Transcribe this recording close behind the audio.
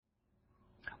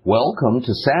Welcome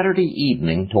to Saturday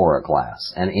evening Torah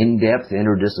class, an in-depth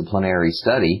interdisciplinary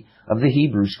study of the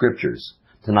Hebrew Scriptures.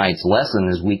 Tonight's lesson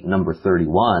is week number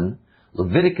 31,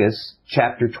 Leviticus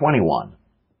chapter 21.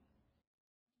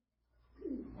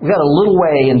 We got a little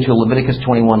way into Leviticus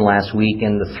 21 last week,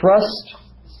 and the thrust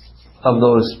of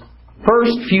those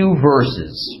first few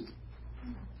verses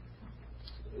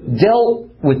dealt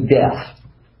with death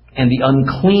and the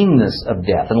uncleanness of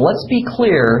death. And let's be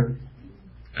clear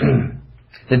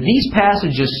that these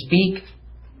passages speak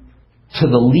to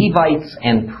the Levites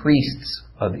and priests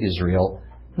of Israel,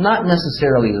 not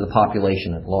necessarily to the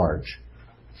population at large.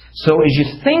 So as you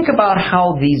think about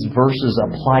how these verses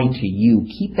apply to you,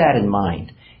 keep that in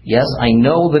mind. Yes, I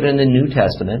know that in the New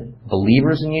Testament,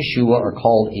 believers in Yeshua are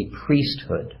called a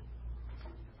priesthood.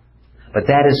 But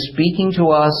that is speaking to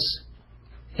us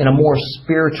in a more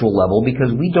spiritual level,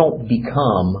 because we don't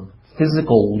become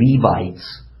physical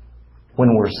Levites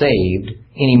when we're saved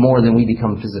any more than we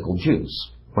become physical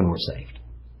Jews when we're saved.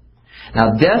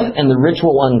 Now, death and the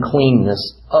ritual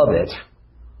uncleanness of it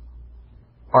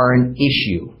are an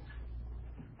issue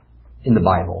in the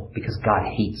Bible because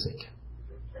God hates it.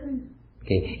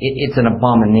 Okay? It's an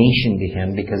abomination to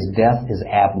Him because death is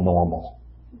abnormal.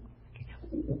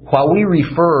 While we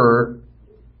refer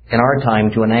in our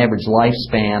time to an average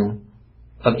lifespan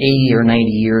of 80 or 90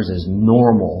 years as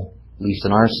normal, at least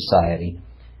in our society,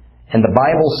 and the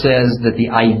Bible says that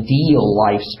the ideal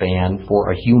lifespan for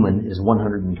a human is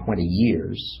 120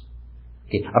 years.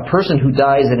 Okay. A person who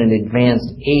dies at an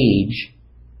advanced age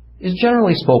is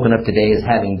generally spoken of today as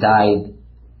having died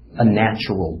a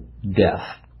natural death.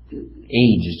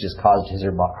 Age has just caused his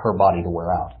or her body to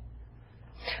wear out.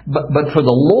 But for the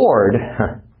Lord,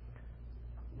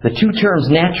 the two terms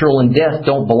natural and death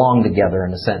don't belong together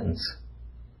in a sentence.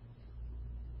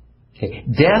 Okay.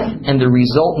 Death and the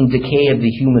resultant decay of the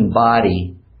human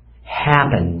body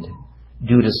happened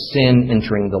due to sin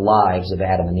entering the lives of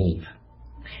Adam and Eve.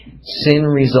 Sin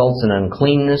results in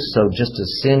uncleanness, so just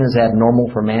as sin is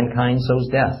abnormal for mankind, so is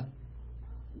death.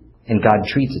 And God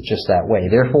treats it just that way.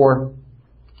 Therefore,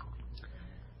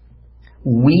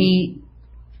 we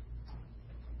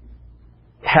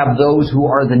have those who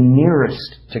are the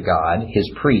nearest to God, His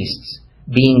priests,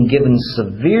 being given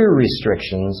severe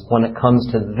restrictions when it comes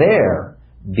to their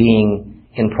being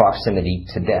in proximity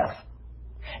to death.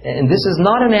 And this is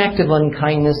not an act of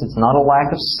unkindness. It's not a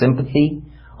lack of sympathy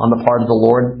on the part of the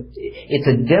Lord. It's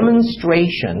a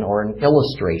demonstration or an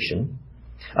illustration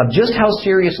of just how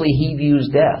seriously He views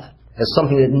death as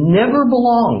something that never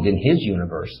belonged in His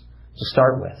universe to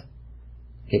start with.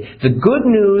 Okay. The good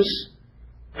news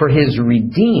for His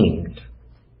redeemed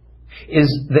is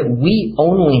that we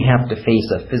only have to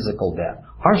face a physical death.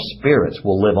 Our spirits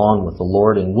will live on with the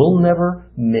Lord, and we'll never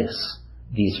miss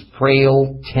these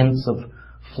frail tents of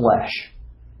flesh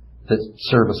that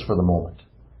serve us for the moment.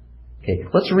 Okay,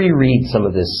 let's reread some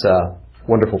of this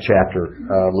wonderful chapter,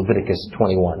 Leviticus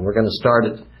 21. We're going to start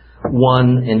at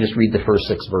 1 and just read the first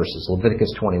 6 verses.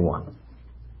 Leviticus 21.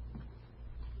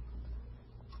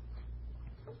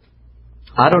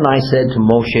 Adonai said to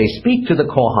Moshe, "Speak to the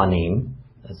Kohanim,"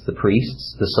 that's the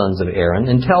priests, the sons of Aaron,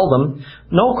 "and tell them,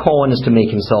 no Kohen is to make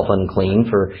himself unclean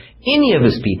for any of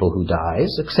his people who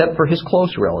dies, except for his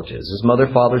close relatives, his mother,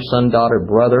 father, son, daughter,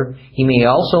 brother. He may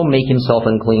also make himself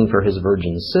unclean for his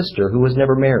virgin sister who was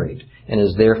never married, and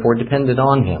is therefore dependent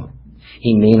on him.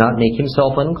 He may not make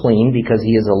himself unclean because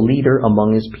he is a leader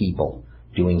among his people.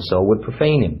 Doing so would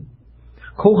profane him.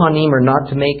 Kohanim are not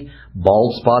to make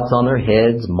bald spots on their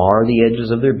heads, mar the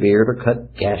edges of their beard, or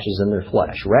cut gashes in their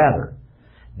flesh. Rather,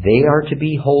 they are to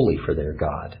be holy for their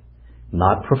God,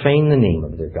 not profane the name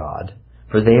of their God,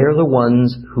 for they are the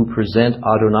ones who present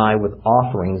Adonai with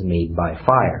offerings made by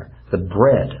fire, the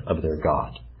bread of their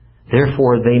God.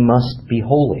 Therefore they must be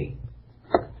holy."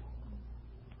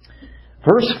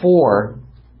 Verse 4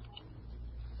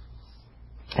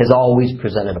 has always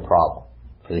presented a problem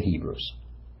for the Hebrews.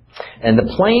 And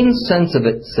the plain sense of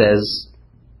it says,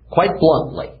 quite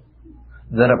bluntly,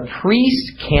 that a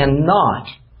priest cannot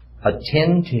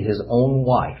attend to his own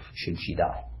wife should she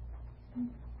die.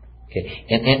 Okay.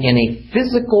 In a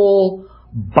physical,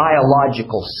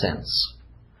 biological sense,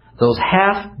 those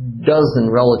half-dozen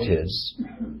relatives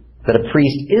that a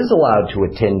priest is allowed to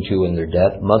attend to in their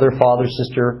death, mother, father,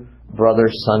 sister, brother,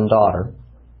 son, daughter,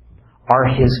 are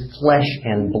his flesh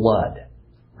and blood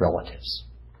relatives.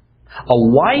 A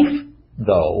wife,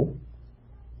 though,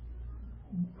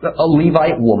 a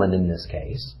Levite woman in this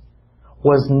case,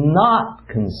 was not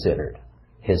considered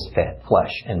his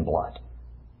flesh and blood.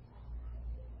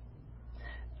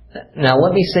 Now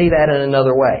let me say that in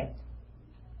another way.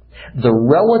 The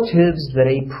relatives that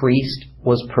a priest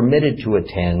was permitted to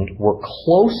attend were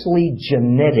closely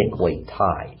genetically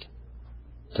tied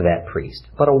to that priest.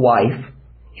 But a wife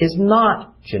is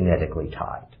not genetically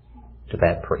tied to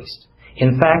that priest.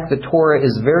 In fact, the Torah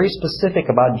is very specific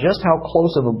about just how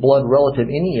close of a blood relative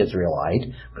any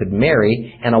Israelite could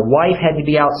marry, and a wife had to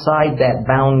be outside that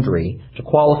boundary to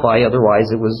qualify, otherwise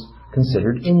it was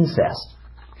considered incest.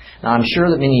 Now, I'm sure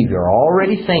that many of you are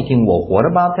already thinking, well, what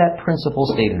about that principle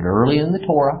stated early in the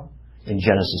Torah, in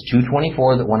Genesis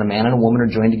 2:24, that when a man and a woman are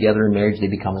joined together in marriage, they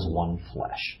become as one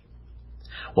flesh?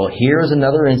 Well, here's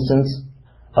another instance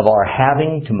of our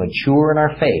having to mature in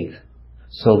our faith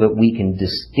so that we can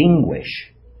distinguish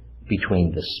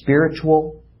between the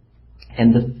spiritual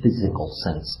and the physical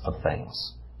sense of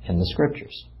things in the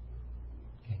Scriptures.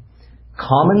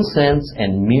 Common sense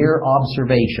and mere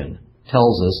observation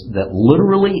tells us that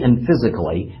literally and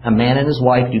physically, a man and his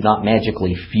wife do not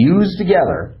magically fuse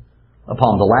together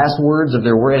upon the last words of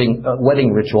their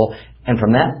wedding ritual, and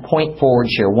from that point forward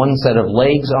share one set of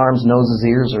legs, arms, noses,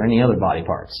 ears, or any other body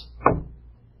parts.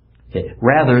 Okay.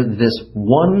 Rather, this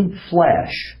one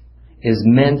flesh is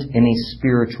meant in a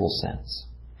spiritual sense.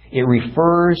 It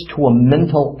refers to a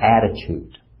mental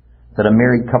attitude that a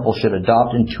married couple should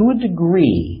adopt, and to a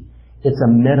degree, it's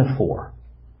a metaphor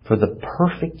for the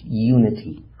perfect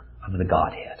unity of the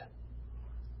Godhead.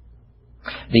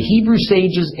 The Hebrew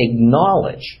sages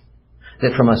acknowledge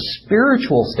that from a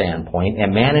spiritual standpoint, a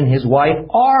man and his wife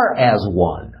are as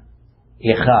one,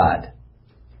 echad.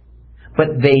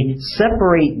 But they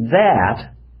separate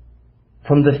that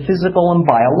from the physical and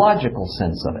biological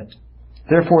sense of it.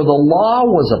 Therefore, the law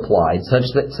was applied such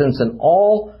that since in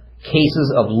all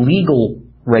cases of legal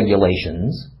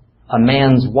regulations, a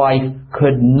man's wife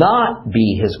could not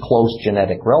be his close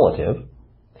genetic relative,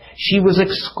 she was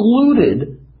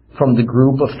excluded from the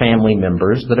group of family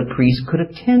members that a priest could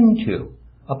attend to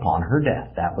upon her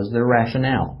death. That was their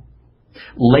rationale.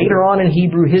 Later on in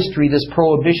Hebrew history, this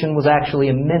prohibition was actually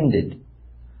amended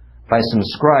by some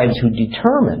scribes who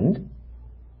determined,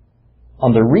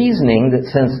 on the reasoning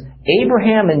that since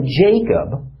Abraham and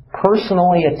Jacob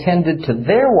personally attended to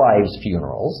their wives'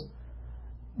 funerals,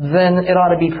 then it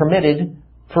ought to be permitted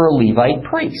for a Levite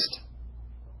priest.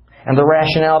 And the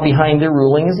rationale behind their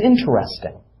ruling is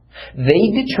interesting.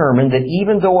 They determined that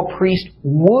even though a priest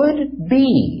would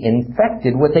be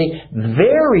infected with a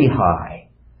very high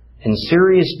and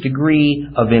serious degree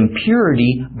of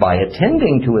impurity by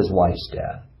attending to his wife's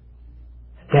death,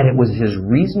 that it was his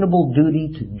reasonable duty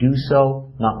to do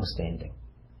so notwithstanding.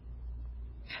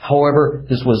 However,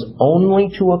 this was only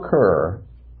to occur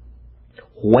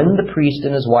when the priest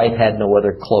and his wife had no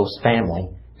other close family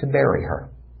to bury her.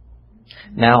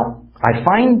 Now, I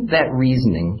find that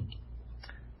reasoning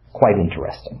quite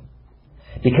interesting,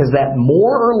 because that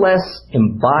more or less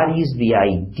embodies the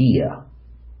idea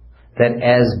that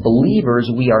as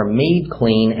believers we are made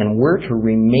clean and we're to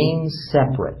remain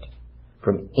separate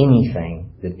from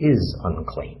anything that is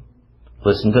unclean.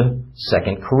 Listen to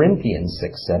 2 Corinthians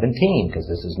 6:17, because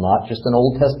this is not just an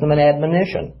Old Testament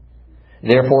admonition.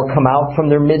 Therefore come out from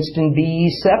their midst and be ye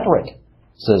separate,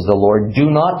 says the Lord. Do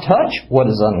not touch what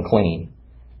is unclean,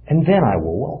 and then I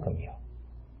will welcome you.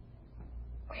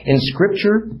 In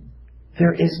Scripture,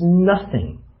 there is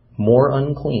nothing more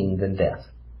unclean than death.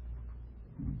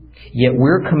 Yet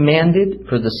we're commanded,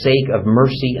 for the sake of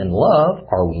mercy and love,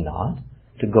 are we not,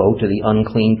 to go to the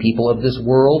unclean people of this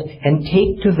world and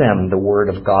take to them the word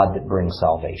of God that brings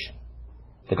salvation,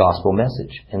 the gospel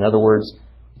message. In other words,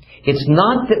 it's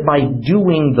not that by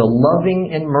doing the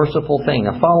loving and merciful thing,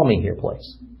 now follow me here,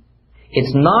 please.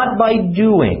 It's not by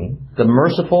doing the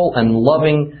merciful and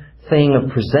loving thing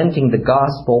of presenting the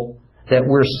gospel that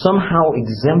we're somehow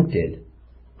exempted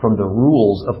from the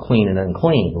rules of clean and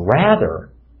unclean. Rather,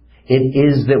 it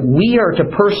is that we are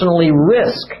to personally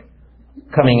risk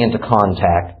coming into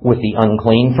contact with the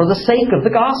unclean for the sake of the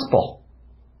gospel.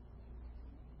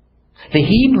 The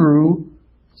Hebrew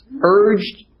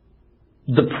urged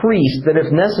the priest that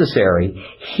if necessary,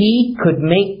 he could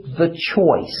make the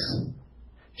choice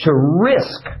to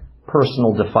risk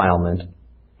personal defilement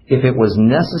if it was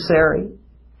necessary,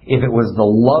 if it was the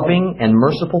loving and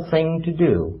merciful thing to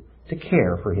do to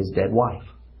care for his dead wife.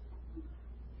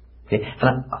 Okay.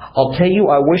 And I'll tell you,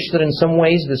 I wish that in some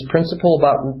ways this principle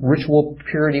about ritual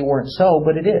purity weren't so,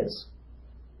 but it is.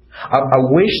 I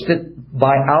wish that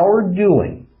by our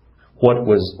doing what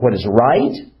is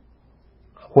right,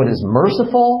 what is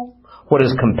merciful, what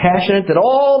is compassionate, that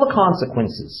all the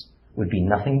consequences would be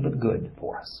nothing but good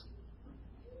for us.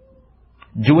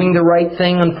 Doing the right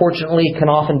thing, unfortunately, can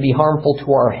often be harmful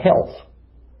to our health,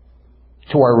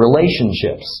 to our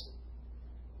relationships,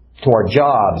 to our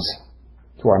jobs,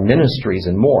 to our ministries,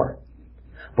 and more.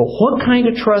 But what kind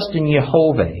of trust in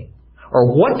Jehovah,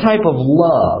 or what type of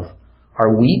love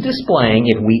are we displaying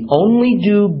if we only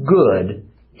do good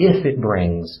if it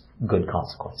brings good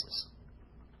consequences?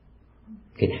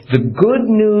 Okay. The good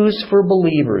news for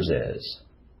believers is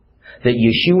that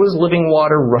Yeshua's living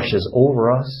water rushes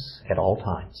over us at all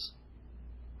times.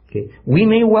 Okay. We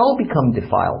may well become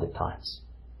defiled at times,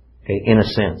 okay, in a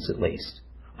sense at least,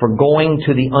 for going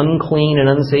to the unclean and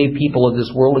unsaved people of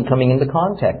this world and coming into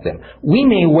contact with them. We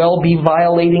may well be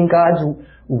violating God's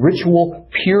ritual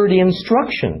purity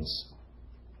instructions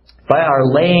by our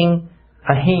laying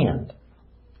a hand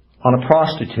on a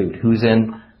prostitute who's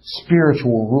in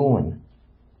spiritual ruin,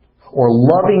 or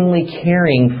lovingly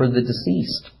caring for the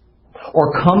deceased,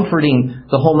 or comforting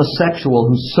the homosexual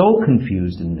who's so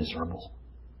confused and miserable.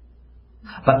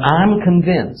 But I'm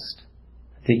convinced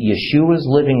that Yeshua's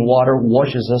living water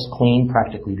washes us clean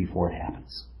practically before it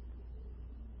happens.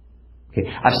 Okay.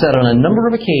 I've said on a number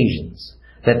of occasions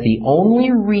that the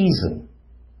only reason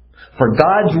for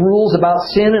God's rules about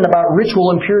sin and about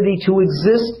ritual impurity to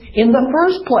exist in the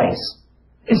first place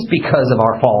is because of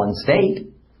our fallen state.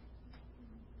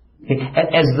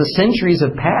 As the centuries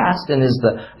have passed and as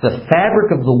the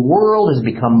fabric of the world has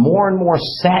become more and more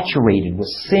saturated with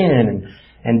sin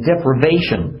and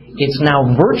deprivation, it's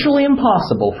now virtually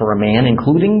impossible for a man,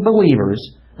 including believers,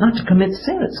 not to commit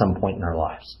sin at some point in their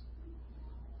lives.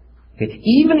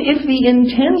 Even if the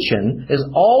intention is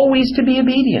always to be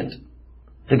obedient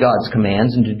to God's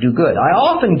commands and to do good. I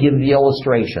often give the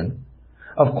illustration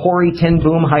of Corrie ten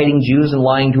Boom hiding Jews and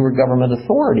lying to her government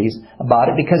authorities about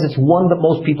it because it's one that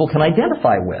most people can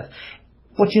identify with.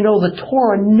 But you know, the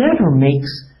Torah never makes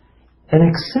an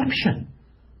exception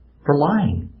for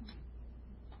lying.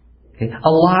 A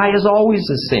lie is always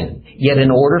a sin. Yet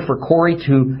in order for Corrie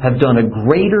to have done a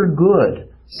greater good,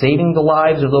 saving the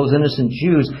lives of those innocent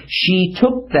Jews, she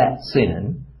took that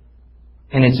sin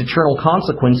and its eternal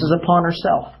consequences upon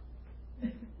herself.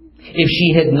 If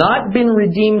she had not been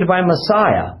redeemed by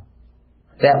Messiah,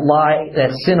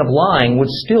 that sin of lying would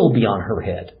still be on her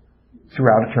head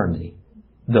throughout eternity,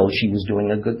 though she was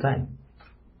doing a good thing.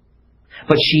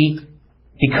 But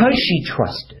because she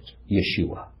trusted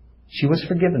Yeshua, she was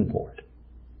forgiven for it.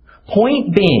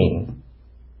 Point being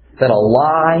that a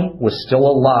lie was still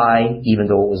a lie even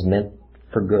though it was meant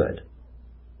for good.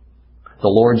 The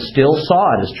Lord still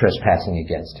saw it as trespassing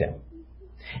against Him.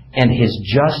 And His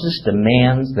justice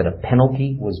demands that a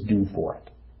penalty was due for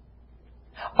it.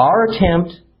 Our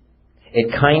attempt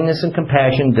at kindness and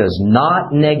compassion does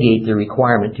not negate the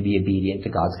requirement to be obedient to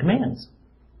God's commands.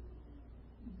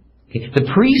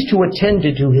 The priest who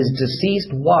attended to his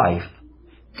deceased wife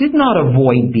did not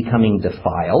avoid becoming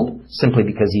defiled simply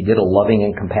because he did a loving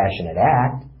and compassionate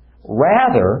act.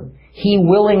 Rather, he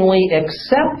willingly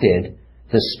accepted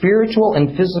the spiritual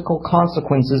and physical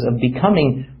consequences of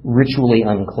becoming ritually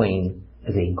unclean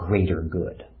as a greater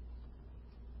good.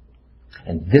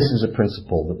 And this is a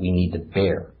principle that we need to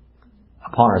bear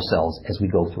upon ourselves as we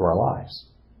go through our lives.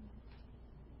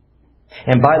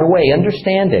 And by the way,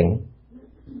 understand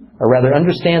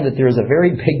that there is a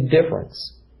very big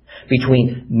difference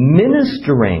between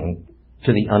ministering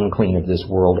to the unclean of this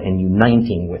world and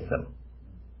uniting with them.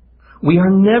 We are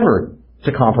never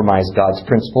to compromise God's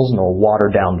principles nor water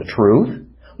down the truth,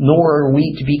 nor are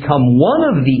we to become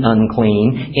one of the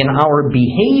unclean in our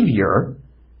behavior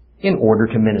in order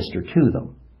to minister to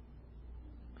them.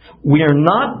 We are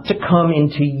not to come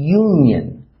into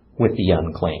union with the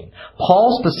unclean.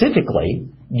 Paul specifically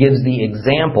gives the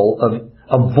example of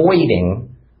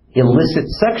avoiding illicit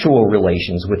sexual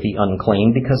relations with the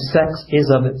unclean because sex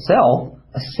is of itself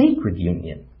a sacred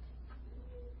union.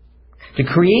 To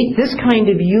create this kind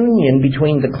of union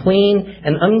between the clean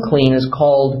and unclean is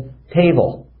called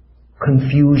tevel,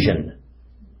 confusion.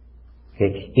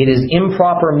 Okay. It is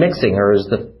improper mixing, or as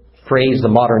the phrase the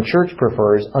modern church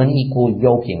prefers, unequal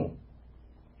yoking,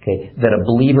 okay, that a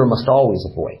believer must always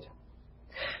avoid.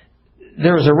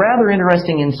 There is a rather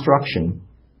interesting instruction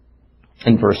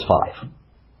in verse 5.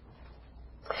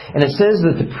 And it says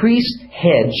that the priest's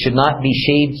head should not be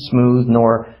shaved smooth,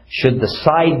 nor should the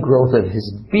side growth of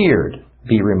his beard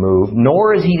be removed,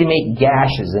 nor is he to make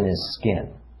gashes in his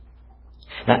skin.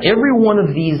 Now, every one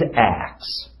of these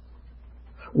acts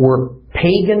were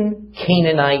pagan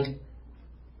Canaanite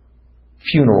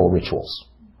funeral rituals,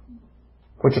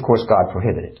 which of course God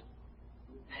prohibited.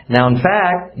 Now, in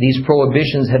fact, these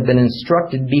prohibitions have been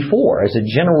instructed before as a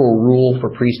general rule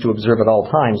for priests to observe at all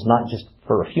times, not just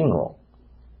for a funeral.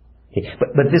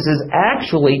 But this is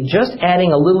actually just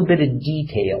adding a little bit of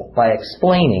detail by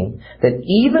explaining that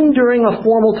even during a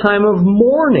formal time of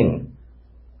mourning,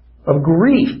 of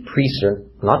grief, priests are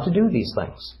not to do these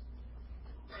things.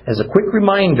 As a quick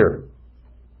reminder,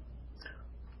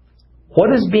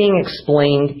 what is being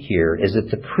explained here is that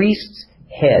the priest's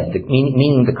head,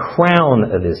 meaning the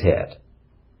crown of his head,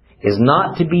 is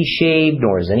not to be shaved,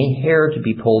 nor is any hair to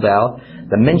be pulled out.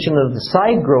 The mention of the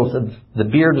side growth of the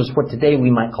beard is what today we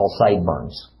might call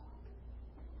sideburns.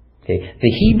 Okay. The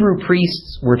Hebrew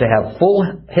priests were to have full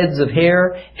heads of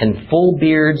hair and full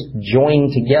beards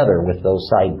joined together with those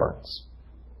sideburns.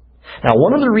 Now,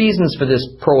 one of the reasons for this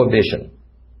prohibition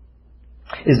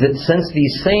is that since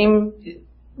these same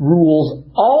rules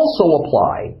also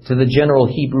apply to the general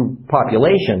Hebrew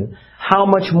population, how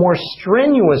much more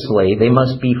strenuously they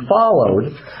must be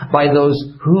followed by those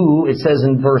who, it says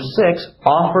in verse 6,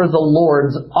 offer the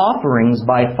Lord's offerings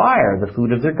by fire, the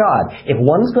food of their God. If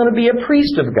one's going to be a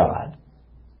priest of God,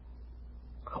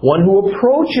 one who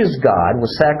approaches God with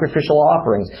sacrificial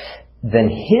offerings, then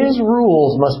his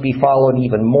rules must be followed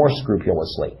even more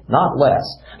scrupulously, not less.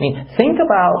 I mean, think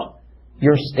about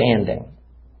your standing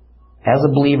as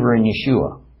a believer in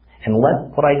Yeshua, and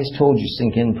let what I just told you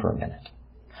sink in for a minute.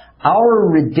 Our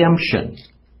redemption,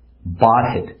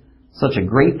 bought at such a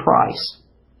great price,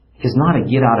 is not a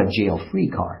get-out-of-jail-free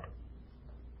card.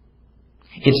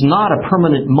 It's not a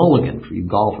permanent mulligan for you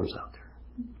golfers out there.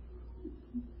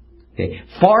 Okay.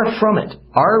 Far from it.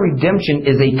 Our redemption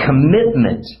is a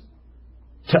commitment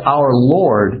to our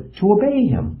Lord to obey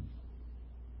Him.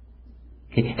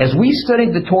 Okay. As we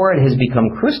studied the Torah, it has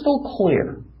become crystal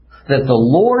clear that the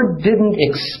Lord didn't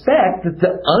expect that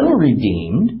the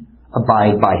unredeemed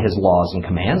abide by His laws and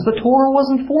commands. The Torah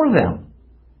wasn't for them.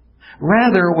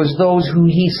 Rather, it was those who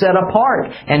He set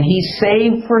apart and He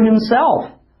saved for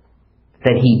Himself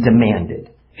that He demanded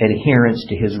adherence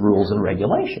to His rules and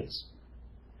regulations.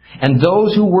 And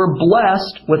those who were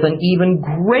blessed with an even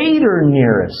greater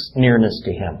nearness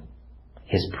to Him,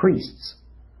 His priests,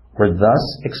 were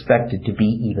thus expected to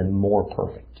be even more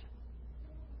perfect.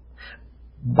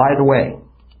 By the way,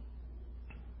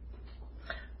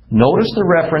 notice the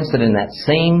reference that in that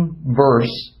same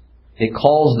verse, it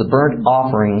calls the burnt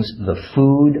offerings the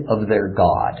food of their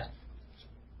God.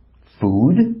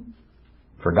 Food?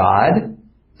 For God?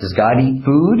 Does God eat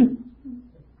food?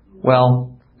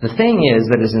 Well, the thing is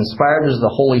that as inspired as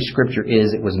the Holy Scripture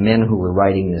is, it was men who were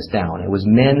writing this down. It was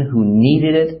men who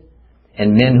needed it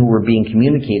and men who were being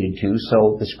communicated to,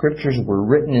 so the Scriptures were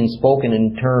written and spoken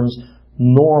in terms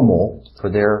normal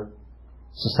for their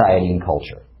society and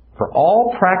culture. For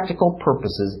all practical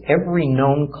purposes, every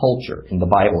known culture in the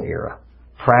Bible era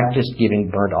practiced giving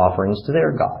burnt offerings to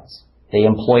their gods. They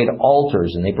employed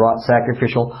altars and they brought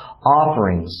sacrificial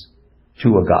offerings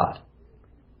to a god.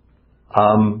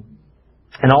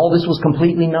 And all this was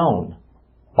completely known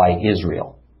by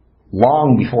Israel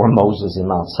long before Moses in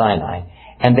Mount Sinai,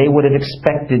 and they would have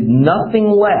expected nothing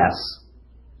less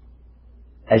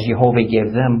as Jehovah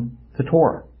gave them the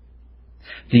Torah.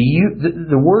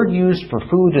 The word used for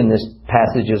food in this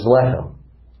passage is lechem.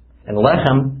 And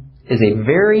lechem is a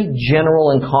very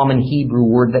general and common Hebrew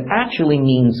word that actually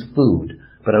means food,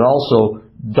 but it also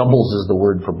doubles as the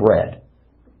word for bread.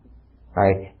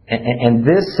 Right? And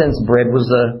this, since bread was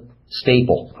a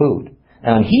staple food.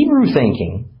 Now, in Hebrew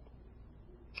thinking,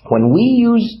 when we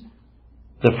use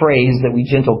the phrase that we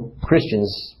gentle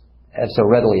Christians have so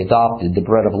readily adopted, the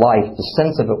bread of life, the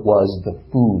sense of it was the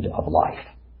food of life,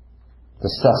 the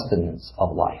sustenance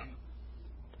of life.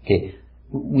 Okay,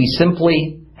 we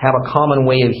simply have a common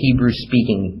way of Hebrew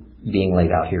speaking being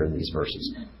laid out here in these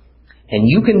verses. And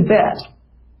you can bet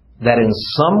that in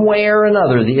some way or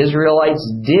another, the Israelites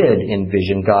did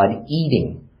envision God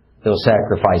eating those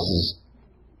sacrifices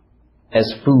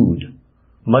as food,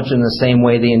 much in the same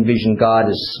way they envisioned God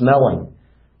as smelling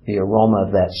the aroma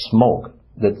of that smoke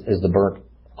that as the burnt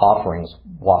offerings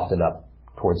wafted up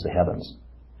towards the heavens.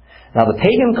 Now, the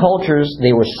pagan cultures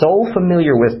they were so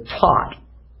familiar with taught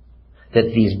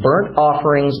that these burnt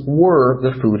offerings were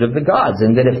the food of the gods,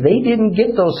 and that if they didn't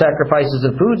get those sacrifices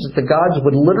of foods, that the gods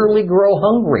would literally grow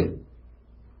hungry.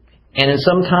 And in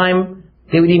some time,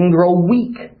 they would even grow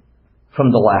weak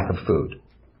from the lack of food.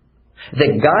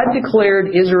 That God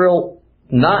declared Israel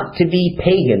not to be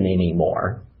pagan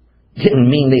anymore didn't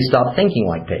mean they stopped thinking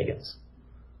like pagans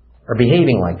or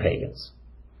behaving like pagans.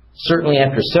 Certainly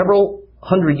after several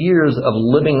hundred years of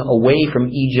living away from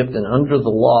Egypt and under the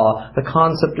law, the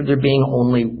concept of there being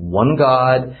only one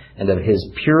God and of His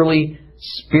purely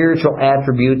spiritual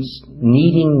attributes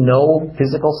needing no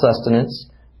physical sustenance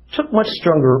took much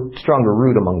stronger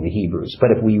root among the Hebrews.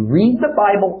 But if we read the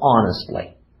Bible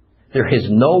honestly, there is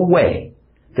no way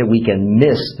that we can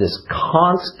miss this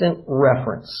constant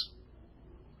reference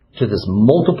to this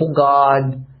multiple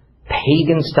God,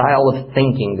 pagan style of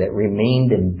thinking that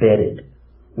remained embedded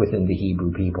within the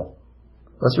Hebrew people.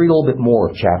 Let's read a little bit more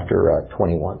of chapter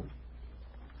 21.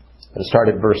 Let's start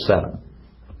at verse 7.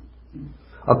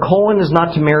 A Cohen is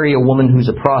not to marry a woman who's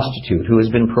a prostitute, who has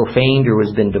been profaned or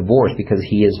has been divorced, because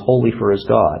he is holy for his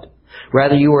God.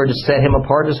 Rather, you are to set him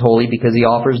apart as holy, because he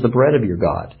offers the bread of your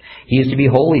God. He is to be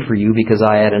holy for you, because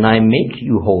I, Adonai, make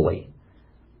you holy.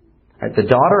 The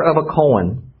daughter of a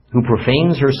Cohen who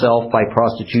profanes herself by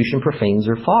prostitution profanes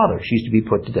her father. She's to be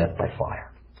put to death by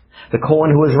fire. The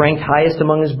Cohen who is ranked highest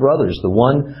among his brothers, the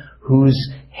one whose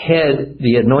head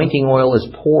the anointing oil is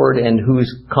poured and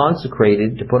who's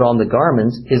consecrated to put on the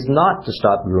garments, is not to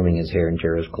stop grooming his hair and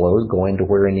tear his clothes, go into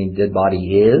where any dead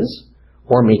body is,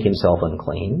 or make himself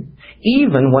unclean,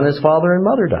 even when his father and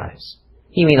mother dies.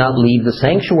 He may not leave the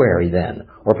sanctuary then,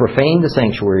 or profane the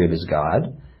sanctuary of his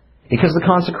God, because the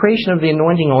consecration of the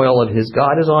anointing oil of his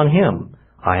God is on him.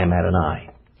 I am Adonai.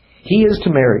 He is to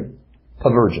marry a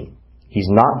virgin. He's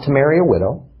not to marry a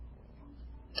widow,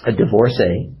 a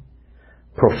divorcee,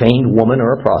 profaned woman,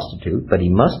 or a prostitute, but he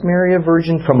must marry a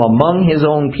virgin from among his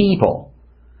own people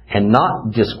and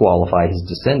not disqualify his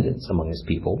descendants among his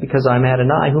people, because I'm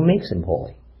Adonai who makes him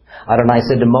holy. Adonai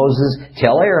said to Moses,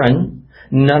 tell Aaron,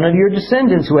 none of your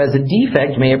descendants who has a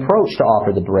defect may approach to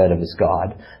offer the bread of his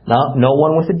God. No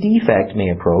one with a defect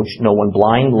may approach, no one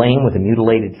blind, lame, with a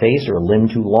mutilated face, or a limb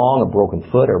too long, a broken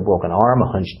foot, or a broken arm,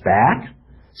 a hunched back,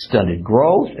 stunted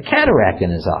growth, a cataract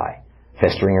in his eye,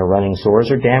 festering or running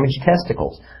sores, or damaged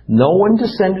testicles. No one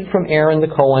descended from Aaron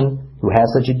the Cohen who has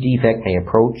such a defect may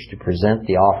approach to present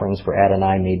the offerings for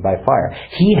Adonai made by fire.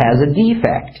 He has a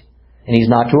defect, and he's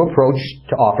not to approach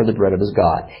to offer the bread of his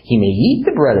God. He may eat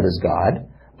the bread of his God,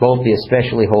 both the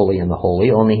especially holy and the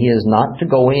holy, only he is not to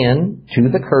go in to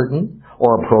the curtain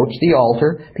or approach the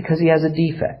altar, because he has a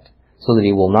defect, so that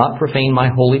he will not profane my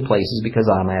holy places, because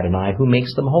I am Adonai who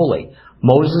makes them holy.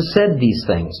 Moses said these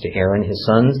things to Aaron, his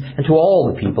sons, and to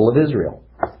all the people of Israel.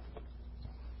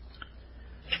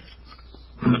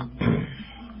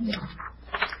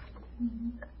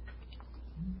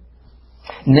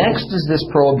 Next is this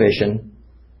prohibition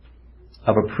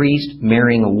of a priest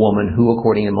marrying a woman who,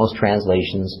 according to most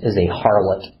translations, is a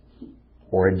harlot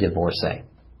or a divorcee.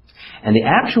 And the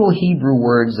actual Hebrew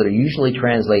words that are usually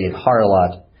translated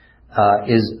harlot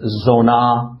is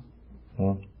zonah,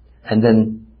 and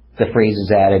then the phrase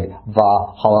is added,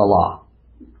 va-halala.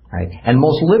 Right? And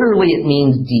most literally it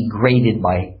means degraded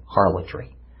by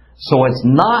harlotry. So it's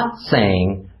not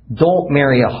saying don't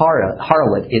marry a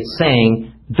harlot. It's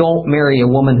saying don't marry a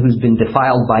woman who's been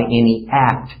defiled by any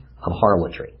act of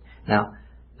harlotry. Now,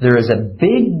 there is a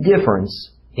big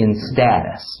difference in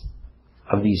status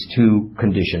of these two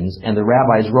conditions, and the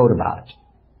rabbis wrote about it.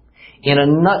 In a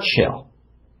nutshell,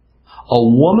 a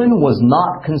woman was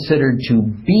not considered to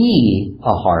be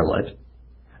a harlot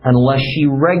unless she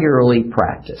regularly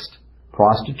practiced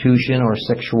prostitution or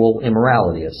sexual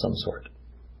immorality of some sort.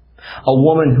 A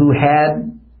woman who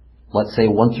had, let's say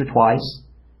once or twice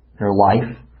in her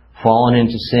life, fallen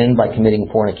into sin by committing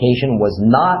fornication was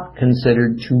not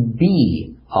considered to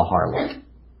be a harlot,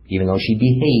 even though she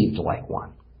behaved like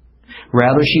one.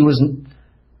 Rather, she was,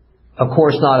 of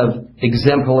course, not of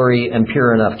exemplary and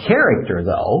pure enough character,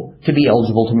 though, to be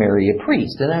eligible to marry a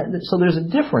priest. And so there's a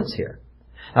difference here.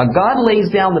 Now, God lays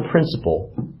down the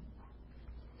principle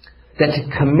that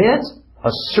to commit a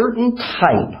certain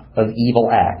type of evil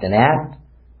act, an act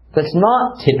that's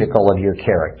not typical of your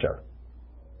character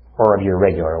or of your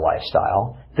regular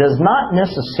lifestyle, does not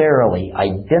necessarily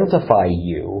identify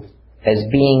you as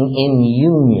being in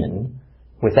union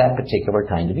with that particular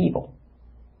kind of evil.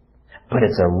 But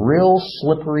it's a real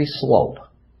slippery slope.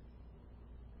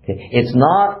 Okay? It's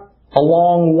not a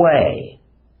long way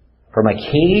from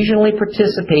occasionally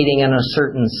participating in a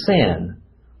certain sin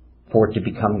for it to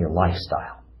become your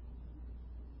lifestyle.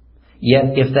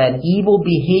 Yet if that evil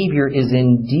behavior is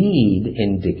indeed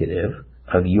indicative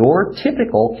of your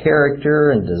typical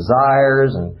character and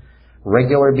desires and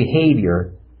regular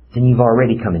behavior, then you've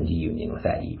already come into union with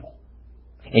that evil.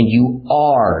 And you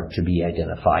are to be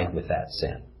identified with that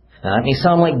sin. Now, that may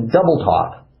sound like double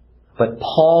talk, but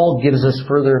Paul gives us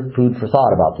further food for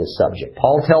thought about this subject.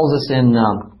 Paul tells us in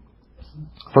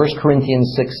 1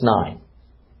 Corinthians 6:9,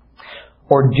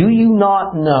 or do you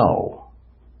not know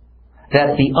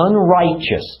that the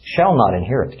unrighteous shall not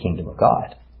inherit the kingdom of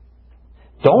God?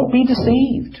 Don't be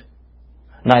deceived.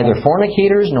 Neither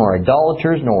fornicators, nor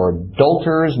idolaters, nor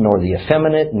adulterers, nor the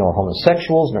effeminate, nor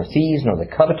homosexuals, nor thieves, nor the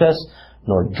covetous,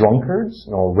 nor drunkards,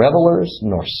 nor revelers,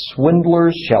 nor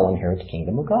swindlers shall inherit the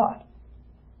kingdom of God.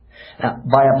 Now,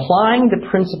 by applying the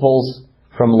principles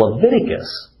from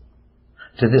Leviticus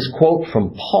to this quote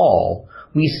from Paul,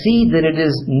 we see that it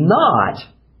is not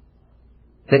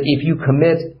that if you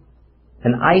commit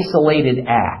an isolated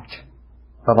act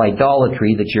of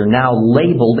idolatry, that you're now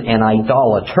labeled an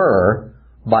idolater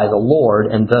by the Lord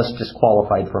and thus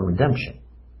disqualified from redemption.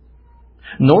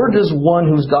 Nor does one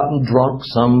who's gotten drunk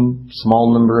some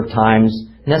small number of times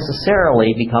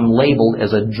necessarily become labeled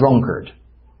as a drunkard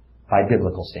by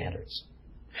biblical standards.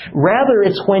 Rather,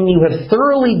 it's when you have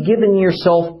thoroughly given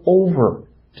yourself over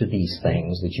to these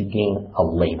things that you gain a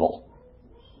label.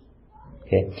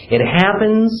 Okay? It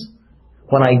happens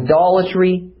when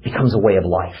idolatry becomes a way of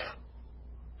life.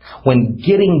 When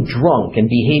getting drunk and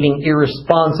behaving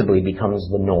irresponsibly becomes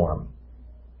the norm.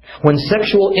 When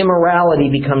sexual immorality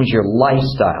becomes your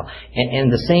lifestyle.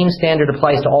 And the same standard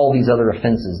applies to all these other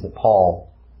offenses that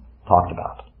Paul talked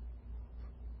about.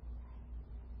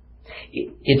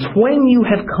 It's when you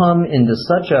have come into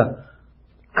such a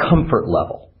comfort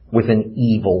level with an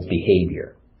evil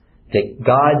behavior that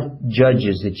God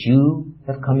judges that you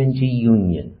have come into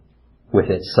union with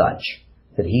it such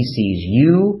that He sees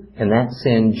you and that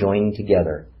sin joined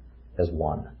together as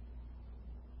one.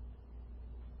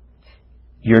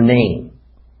 Your name,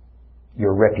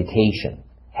 your reputation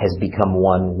has become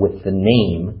one with the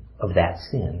name of that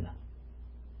sin.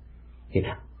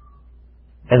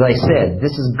 As I said,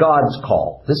 this is God's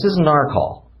call. This isn't our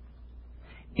call.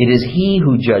 It is He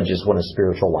who judges when a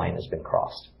spiritual line has been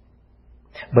crossed.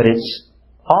 But it's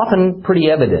often pretty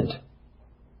evident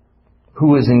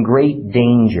who is in great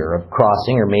danger of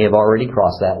crossing or may have already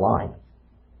crossed that line.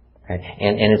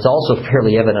 And it's also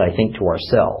fairly evident, I think, to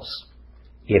ourselves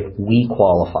if we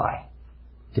qualify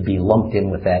to be lumped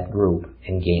in with that group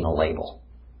and gain a label.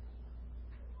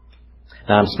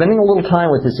 Now, I'm spending a little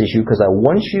time with this issue because I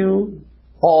want you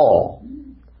all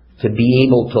to be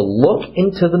able to look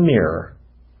into the mirror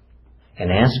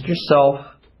and ask yourself,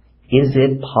 is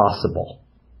it possible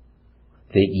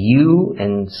that you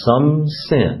and some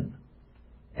sin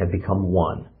have become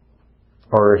one?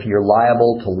 Or if you're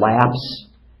liable to lapse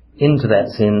into that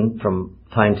sin from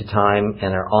time to time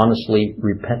and are honestly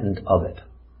repentant of it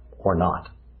or not.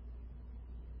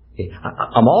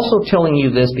 I'm also telling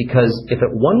you this because if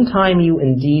at one time you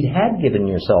indeed had given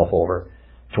yourself over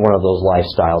to one of those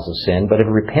lifestyles of sin, but have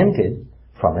repented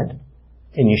from it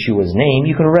in Yeshua's name,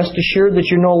 you can rest assured that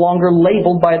you're no longer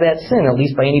labeled by that sin, at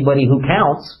least by anybody who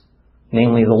counts,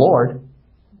 namely the Lord.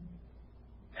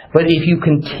 But if you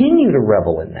continue to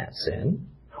revel in that sin,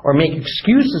 or make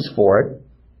excuses for it,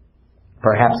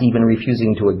 perhaps even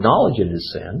refusing to acknowledge it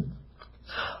as sin,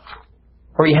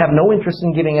 or you have no interest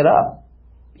in giving it up,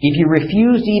 if you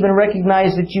refuse to even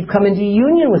recognize that you've come into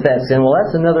union with that sin, well,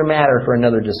 that's another matter for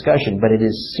another discussion, but it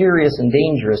is serious and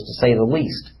dangerous to say the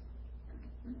least.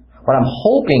 What I'm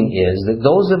hoping is that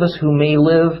those of us who may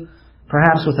live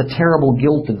perhaps with a terrible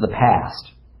guilt of the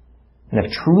past and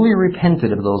have truly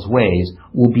repented of those ways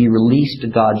will be released to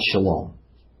God's shalom.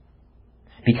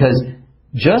 Because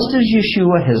just as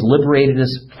Yeshua has liberated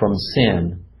us from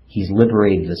sin, He's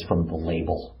liberated us from the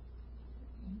label.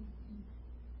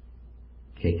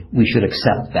 Okay, we should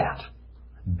accept that.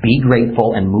 Be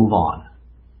grateful and move on.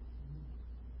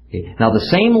 Okay. Now, the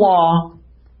same law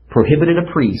prohibited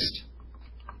a priest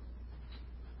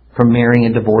from marrying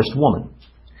a divorced woman.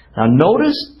 Now,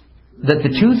 notice that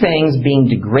the two things, being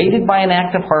degraded by an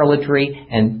act of harlotry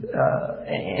and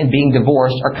being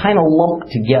divorced, are kind of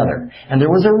lumped together. And there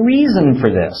was a reason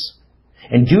for this.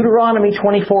 In Deuteronomy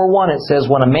 24:1, it says,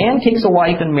 when a man takes a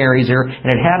wife and marries her,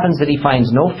 and it happens that he finds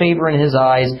no favor in his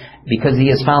eyes because he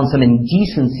has found some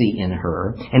indecency in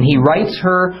her, and he writes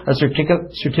her a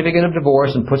certificate of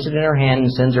divorce and puts it in her hand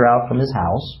and sends her out from his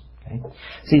house. Okay?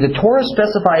 See, the Torah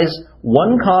specifies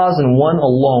one cause and one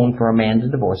alone for a man to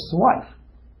divorce his wife.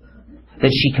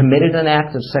 That she committed an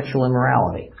act of sexual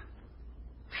immorality.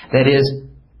 That is,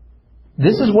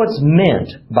 this is what's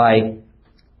meant by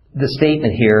the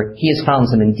statement here, he has found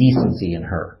some indecency in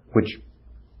her, which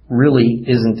really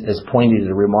isn't as pointed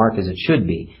a remark as it should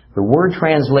be. The word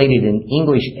translated in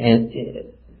English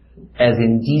as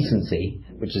indecency,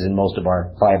 which is in most of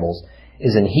our Bibles,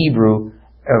 is in Hebrew,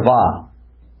 erva.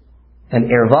 And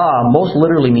erva most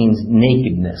literally means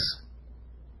nakedness.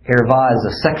 Erva is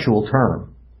a sexual term.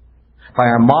 By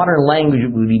our modern language,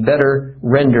 it would be better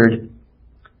rendered,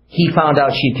 he found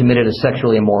out she had committed a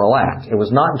sexually immoral act. It was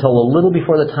not until a little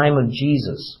before the time of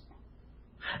Jesus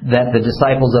that the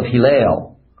disciples of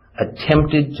Hillel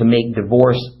attempted to make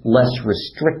divorce less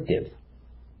restrictive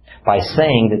by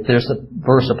saying that this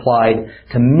verse applied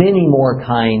to many more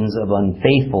kinds of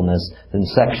unfaithfulness than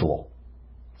sexual.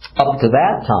 Up to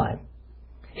that time,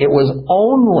 it was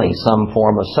only some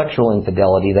form of sexual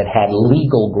infidelity that had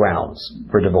legal grounds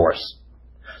for divorce.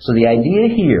 So the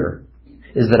idea here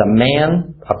is that a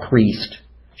man, a priest,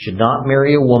 should not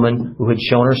marry a woman who had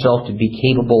shown herself to be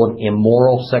capable of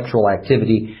immoral sexual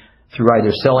activity through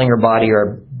either selling her body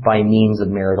or by means of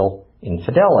marital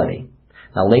infidelity.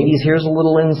 Now, ladies, here's a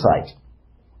little insight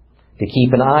to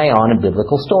keep an eye on in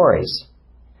biblical stories.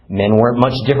 Men weren't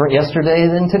much different yesterday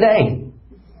than today.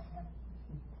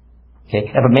 Okay.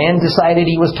 If a man decided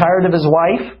he was tired of his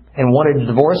wife and wanted to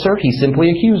divorce her, he simply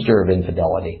accused her of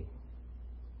infidelity.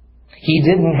 He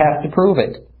didn't have to prove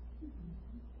it.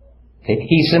 Okay.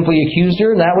 He simply accused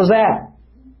her, and that was that.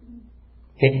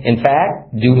 Okay. In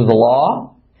fact, due to the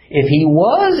law, if he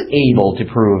was able to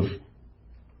prove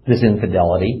this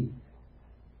infidelity,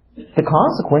 the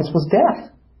consequence was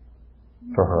death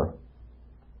for her.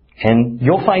 And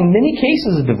you'll find many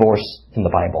cases of divorce in the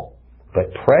Bible,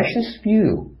 but precious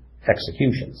few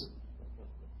executions.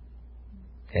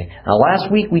 Okay. Now,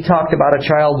 last week we talked about a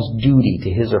child's duty to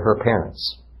his or her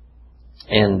parents,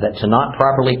 and that to not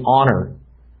properly honor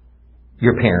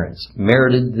your parents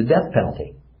merited the death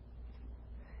penalty.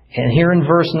 And here in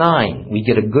verse 9, we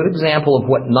get a good example of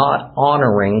what not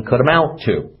honoring could amount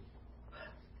to.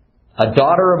 A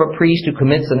daughter of a priest who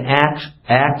commits an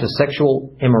act of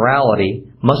sexual immorality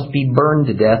must be burned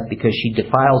to death because she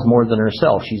defiles more than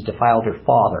herself. She's defiled her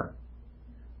father.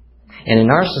 And in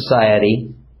our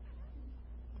society,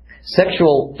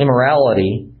 sexual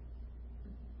immorality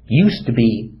used to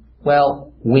be,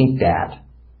 well, winked at.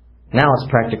 Now it's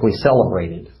practically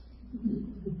celebrated.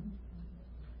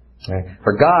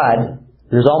 For God,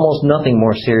 there's almost nothing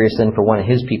more serious than for one of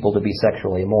His people to be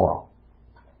sexually immoral.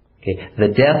 Okay. The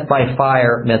death by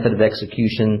fire method of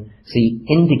execution,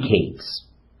 indicates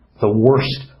the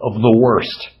worst of the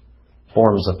worst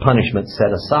forms of punishment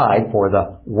set aside for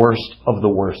the worst of the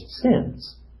worst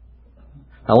sins.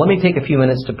 Now let me take a few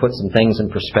minutes to put some things in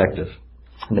perspective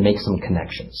and to make some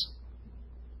connections.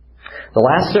 The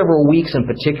last several weeks in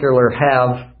particular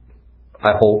have,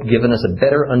 I hope, given us a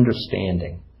better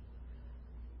understanding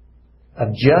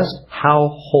of just how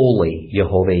holy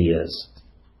Jehovah is.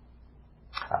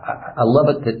 I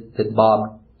love it that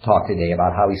Bob talked today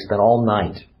about how he spent all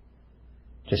night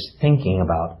just thinking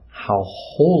about how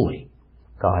holy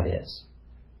God is.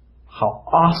 How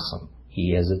awesome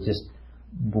He is. It just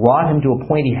brought him to a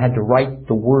point he had to write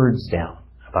the words down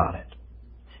about it.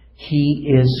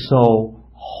 He is so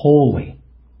holy.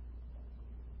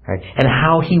 Right? And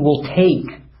how He will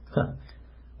take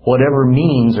whatever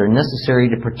means are necessary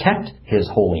to protect His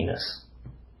holiness.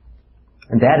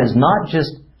 And that is not just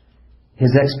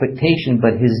His expectation,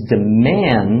 but His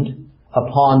demand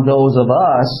upon those of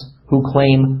us who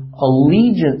claim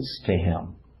allegiance to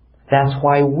Him. That's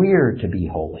why we're to be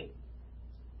holy.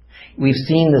 We've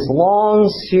seen this long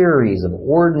series of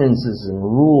ordinances and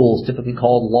rules, typically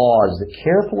called laws, that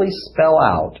carefully spell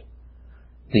out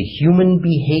the human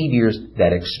behaviors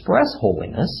that express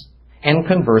holiness, and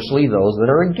conversely those that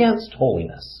are against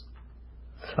holiness.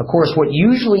 Of course, what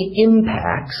usually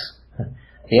impacts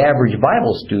the average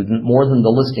Bible student more than the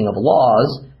listing of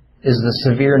laws is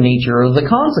the severe nature of the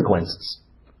consequences,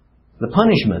 the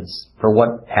punishments for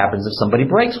what happens if somebody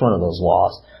breaks one of those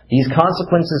laws. These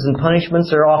consequences and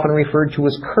punishments are often referred to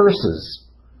as curses,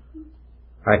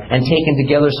 right? And taken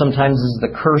together sometimes as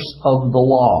the curse of the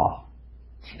law.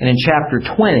 And in chapter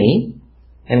 20,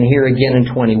 and here again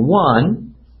in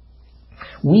 21,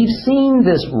 we've seen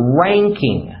this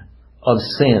ranking of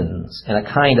sins and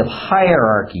a kind of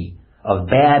hierarchy of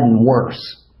bad and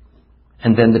worse,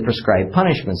 and then the prescribed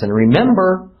punishments. And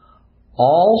remember,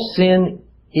 all sin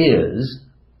is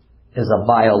a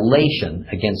violation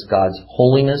against God's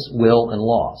holiness, will, and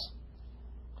laws.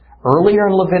 Earlier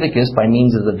in Leviticus, by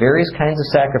means of the various kinds of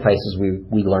sacrifices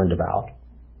we learned about,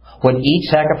 what each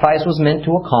sacrifice was meant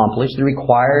to accomplish, the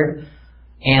required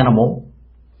animal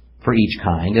for each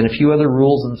kind, and a few other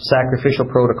rules of sacrificial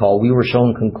protocol, we were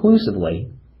shown conclusively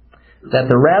that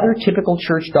the rather typical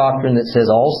church doctrine that says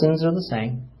all sins are the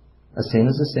same, a sin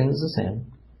is a sin is a sin,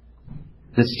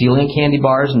 that stealing a candy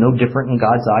bar is no different in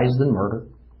God's eyes than murder.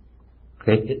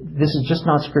 Okay? This is just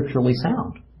not scripturally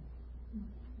sound.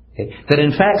 Okay? That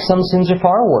in fact some sins are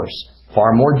far worse,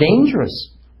 far more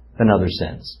dangerous than other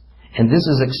sins. And this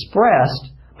is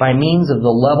expressed by means of the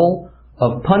level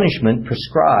of punishment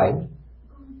prescribed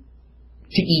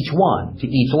to each one, to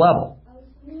each level.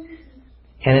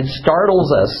 And it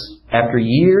startles us, after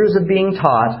years of being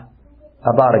taught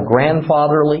about a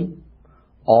grandfatherly,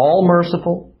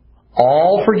 all-merciful,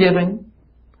 all-forgiving,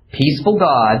 peaceful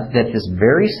God, that this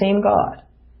very same God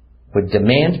would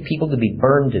demand people to be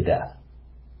burned to death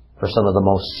for some of the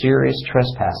most serious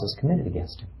trespasses committed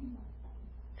against Him.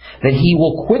 That He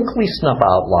will quickly snuff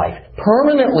out life,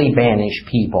 permanently banish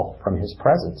people from His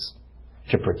presence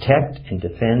to protect and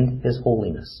defend His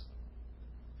holiness.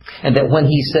 And that when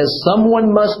He says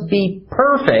someone must be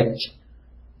perfect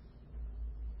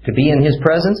to be in His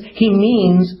presence, He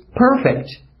means perfect.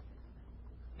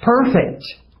 Perfect.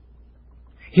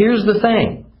 Here's the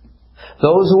thing.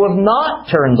 Those who have not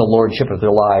turned the lordship of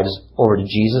their lives over to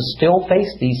Jesus still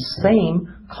face these same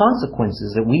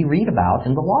consequences that we read about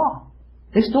in the law.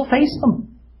 They still face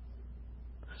them.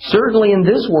 Certainly in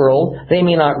this world, they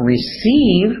may not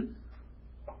receive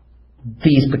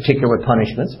these particular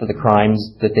punishments for the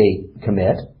crimes that they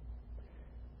commit,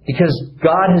 because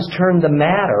God has turned the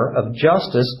matter of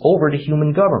justice over to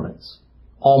human governments,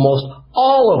 almost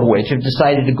all of which have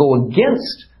decided to go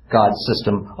against God's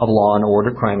system of law and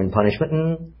order, crime and punishment,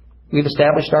 and we've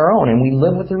established our own, and we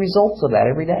live with the results of that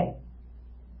every day.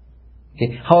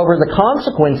 Okay. However, the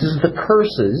consequences, the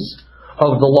curses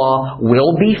of the law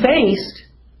will be faced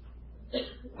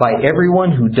by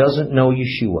everyone who doesn't know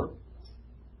Yeshua,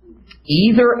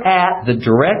 either at the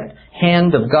direct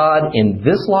hand of God in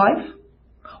this life,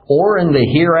 or in the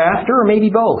hereafter, or maybe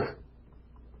both.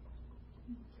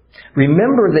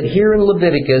 Remember that here in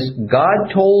Leviticus,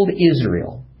 God told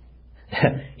Israel,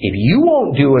 if you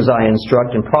won't do as I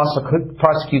instruct and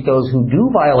prosecute those who do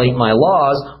violate my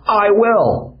laws, I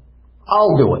will.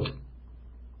 I'll do it.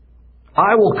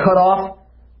 I will cut off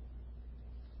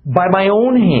by my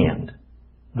own hand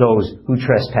those who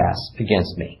trespass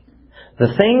against me.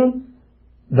 The thing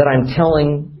that I'm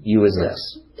telling you is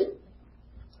this.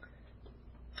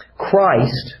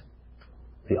 Christ,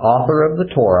 the author of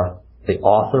the Torah, the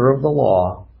author of the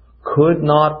law, could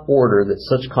not order that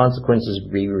such consequences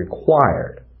be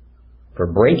required for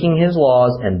breaking His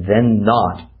laws and then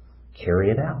not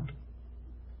carry it out.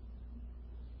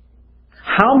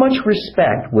 How much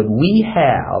respect would we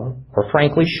have, or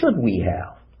frankly should we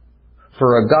have,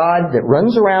 for a God that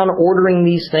runs around ordering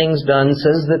these things done,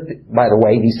 says that, by the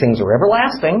way, these things are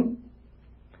everlasting,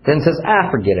 then says,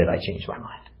 forget it, I changed my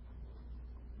mind.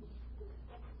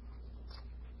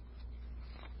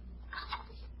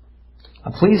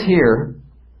 Now, please hear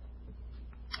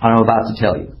what I'm about to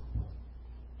tell you.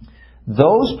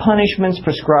 Those punishments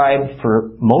prescribed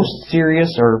for most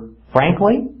serious, or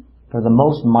frankly, for the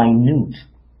most minute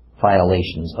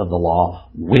violations of the law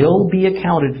will be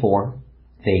accounted for.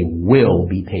 They will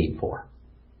be paid for.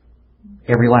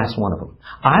 Every last one of them.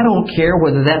 I don't care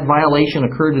whether that violation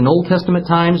occurred in Old Testament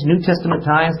times, New Testament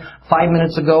times, 5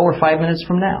 minutes ago or 5 minutes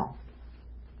from now.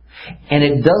 And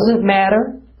it doesn't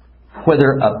matter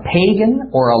whether a pagan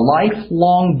or a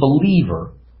lifelong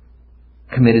believer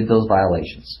committed those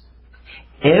violations.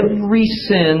 Every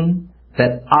sin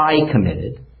that I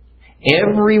committed,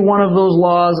 every one of those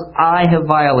laws I have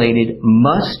violated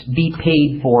must be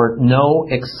paid for, no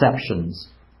exceptions.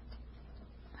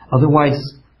 Otherwise,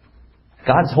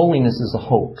 God's holiness is a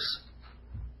hoax.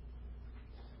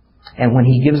 And when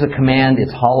He gives a command,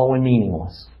 it's hollow and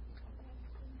meaningless.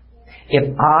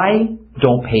 If I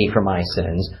don't pay for my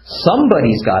sins,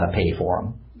 somebody's got to pay for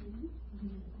them.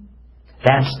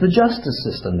 That's the justice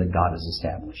system that God has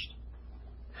established.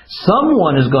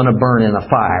 Someone is going to burn in a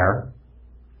fire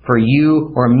for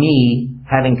you or me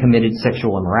having committed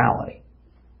sexual immorality.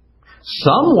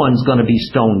 Someone's going to be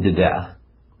stoned to death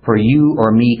for you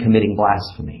or me committing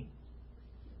blasphemy.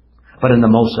 But in the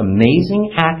most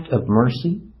amazing act of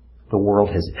mercy the world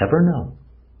has ever known,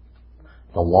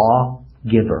 the law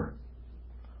giver,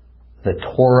 the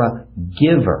Torah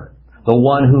giver, the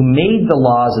one who made the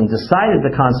laws and decided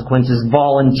the consequences,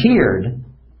 volunteered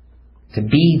to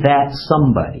be that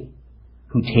somebody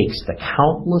who takes the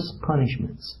countless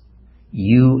punishments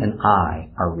you and I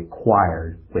are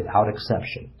required without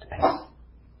exception to pay.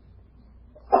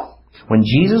 When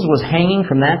Jesus was hanging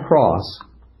from that cross,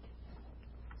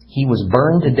 He was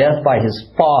burned to death by His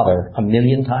Father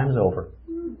 1,000,000 times over.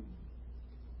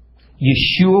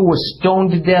 Yeshua was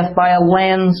stoned to death by a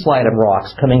landslide of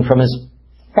rocks coming from His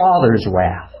Father's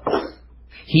wrath.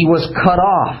 He was cut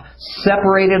off,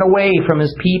 separated away from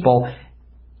His people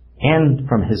and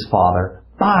from His Father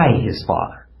by His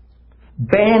Father.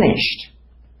 Banished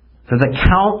for the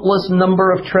countless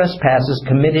number of trespasses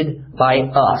committed by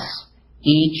us,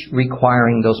 each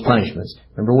requiring those punishments.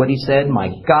 Remember what He said? My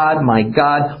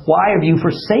God, why have you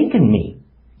forsaken me?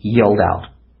 He yelled out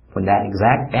when that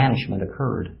exact banishment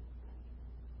occurred.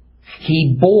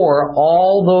 He bore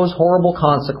all those horrible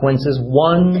consequences,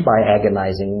 one by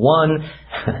agonizing, one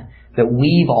that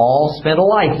we've all spent a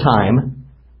lifetime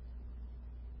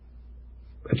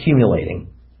accumulating.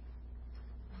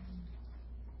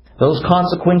 Those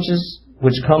consequences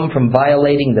which come from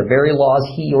violating the very laws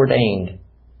He ordained.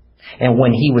 And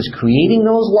when He was creating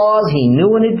those laws, He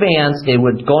knew in advance it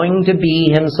was going to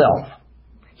be Himself.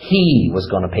 He was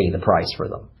going to pay the price for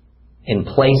them in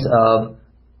place of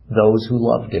those who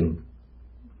loved him.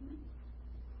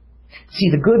 See,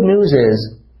 the good news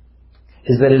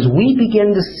is that as we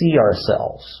begin to see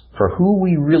ourselves for who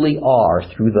we really are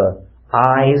through the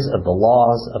eyes of the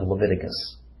laws of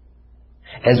Leviticus,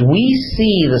 as we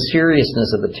see the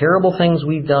seriousness of the terrible things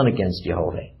we've done against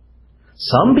Jehovah,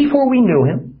 some before we knew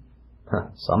him,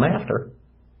 some after,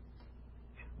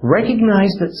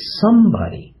 recognize that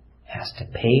somebody has to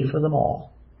pay for them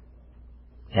all.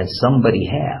 And somebody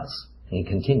has, and he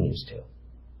continues to.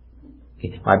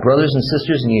 My brothers and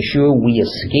sisters in Yeshua, we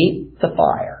escape the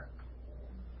fire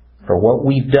for what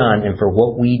we've done and for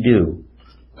what we do,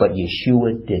 but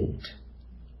Yeshua didn't.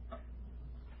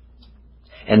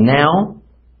 And now,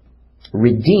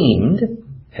 redeemed,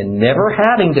 and never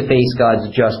having to face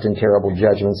God's just and terrible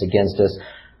judgments against us,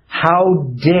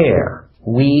 how dare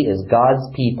we as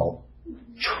God's people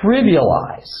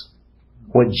trivialize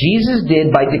what Jesus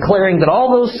did by declaring that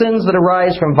all those sins that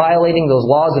arise from violating those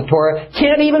laws of Torah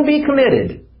can't even be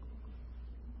committed.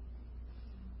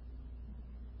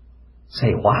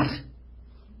 Say what?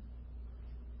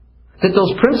 That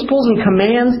those principles and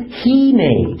commands He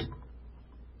made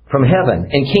from heaven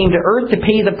and came to earth to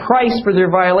pay the price for their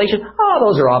violation,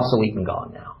 those are obsolete and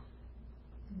gone now.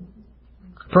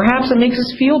 Perhaps it makes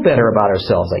us feel better about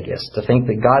ourselves, I guess, to think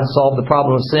that God solved the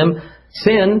problem of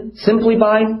sin simply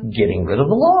by getting rid of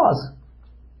the laws.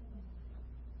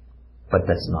 But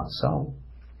that's not so.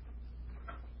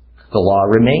 The law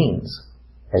remains,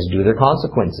 as do their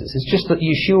consequences. It's just that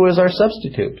Yeshua is our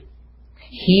substitute.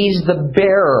 He's the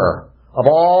bearer of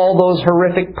all those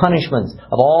horrific punishments,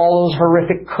 of all those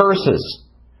horrific curses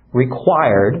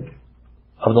required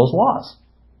of those laws.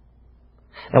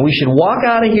 And we should walk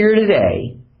out of here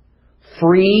today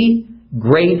free,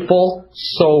 grateful,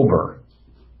 sober,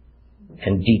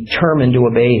 and determined to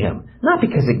obey Him. Not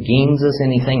because it gains us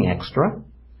anything extra,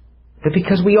 but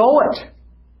because we owe it.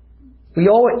 We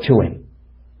owe it to Him.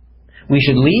 We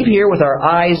should leave here with our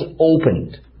eyes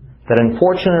opened that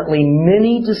unfortunately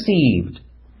many deceived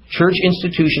church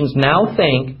institutions now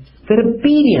think that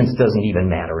obedience doesn't even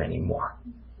matter anymore.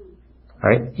 All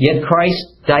right? Yet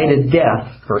Christ died a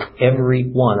death for every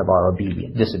one of our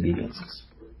disobediences.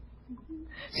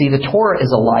 See, the Torah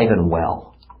is alive and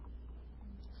well.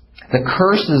 The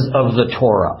curses of the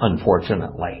Torah,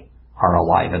 unfortunately, are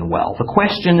alive and well. The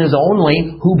question is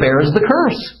only who bears the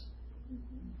curse.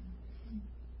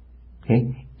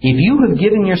 Okay? If you have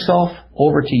given yourself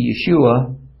over to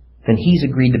Yeshua, then He's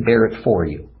agreed to bear it for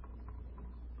you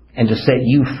and to set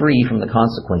you free from the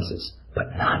consequences, but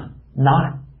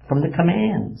not from the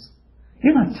commands.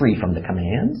 You're not free from the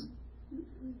commands.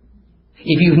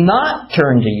 If you've not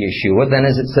turned to Yeshua, then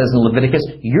as it says in Leviticus,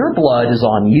 your blood is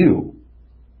on you.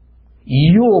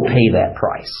 You'll pay that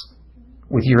price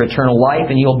with your eternal life,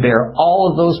 and you'll bear all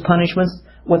of those punishments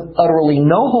with utterly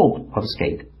no hope of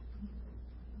escape.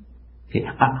 Okay.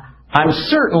 I'm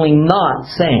certainly not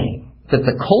saying that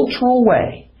the cultural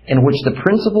way in which the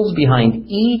principles behind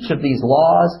each of these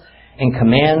laws and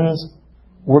commands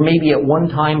were maybe at one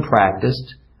time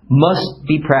practiced must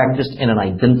be practiced in an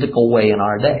identical way in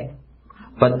our day.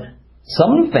 But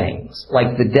some things,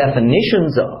 like the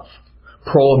definitions of,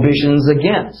 prohibitions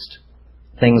against,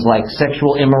 things like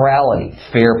sexual immorality,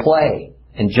 fair play,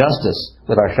 and justice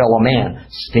with our fellow man,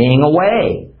 staying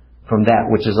away from that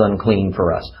which is unclean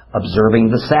for us, observing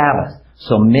the Sabbath.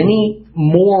 So many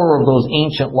more of those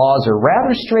ancient laws are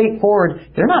rather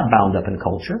straightforward. They're not bound up in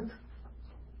culture.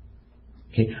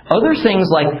 Okay. Other things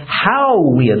like how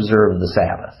we observe the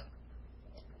Sabbath,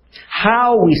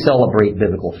 how we celebrate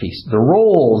biblical feasts, the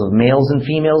roles of males and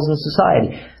females in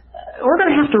society. We're going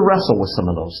to have to wrestle with some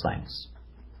of those things.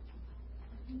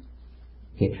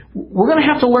 Okay. We're going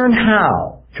to have to learn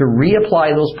how to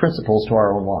reapply those principles to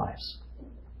our own lives.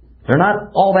 They're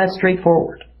not all that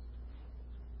straightforward.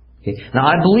 Okay. Now,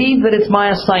 I believe that it's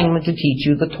my assignment to teach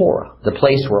you the Torah, the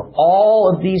place where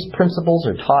all of these principles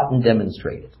are taught and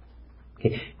demonstrated.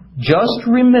 Okay. Just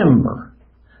remember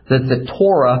that the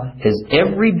Torah is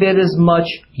every bit as much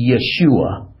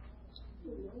Yeshua,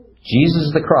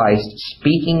 Jesus the Christ,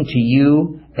 speaking to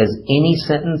you as any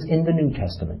sentence in the New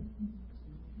Testament.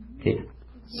 Okay.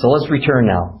 So let's return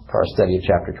now to our study of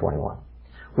chapter 21.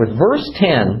 With verse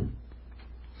 10,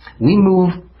 we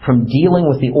move from dealing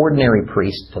with the ordinary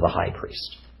priest to the high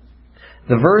priest.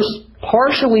 The verse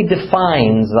partially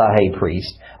defines the high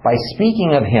priest by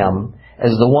speaking of him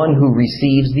as the one who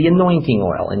receives the anointing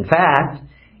oil. In fact,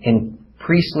 in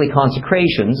priestly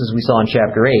consecrations, as we saw in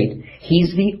chapter 8,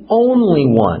 he's the only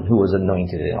one who was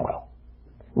anointed in oil.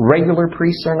 Regular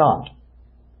priests are not.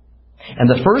 And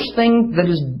the first thing that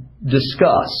is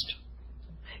discussed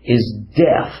is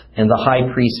death in the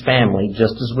high priest's family,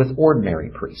 just as with ordinary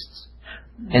priests.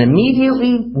 And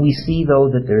immediately we see, though,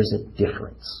 that there's a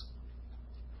difference.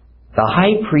 The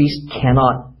high priest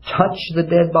cannot touch the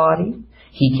dead body.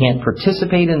 He can't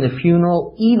participate in the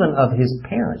funeral even of his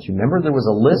parents. Remember, there was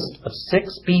a list of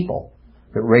 6 people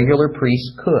that regular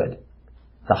priests could.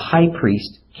 The high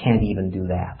priest can't even do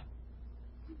that.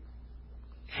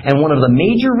 And one of the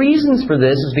major reasons for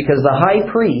this is because the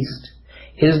high priest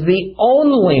is the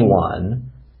only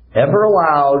one ever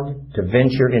allowed to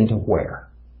venture into where?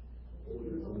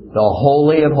 The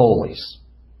Holy of Holies.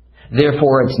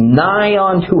 Therefore, it's nigh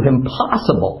unto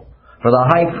impossible for the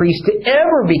high priest to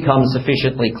ever become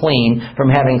sufficiently clean from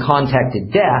having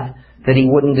contacted death that he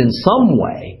wouldn't in some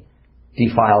way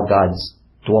defile God's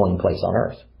dwelling place on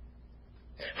earth.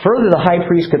 Further, the high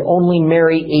priest could only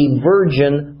marry a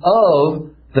virgin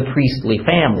of the priestly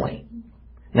family.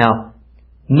 Now,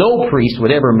 no priest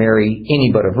would ever marry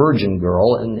any but a virgin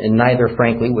girl, and neither,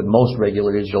 frankly, would most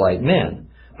regular Israelite men.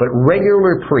 But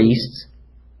regular priests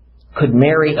could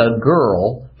marry a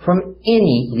girl from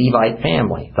any Levite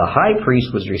family. The high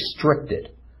priest was restricted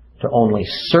to only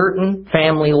certain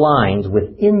family lines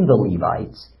within the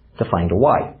Levites to find a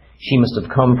wife. She must have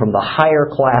come from the higher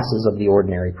classes of the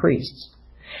ordinary priests.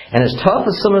 And as tough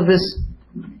as some of this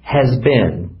has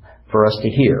been for us to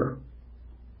hear,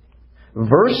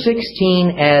 verse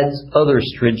 16 adds other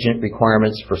stringent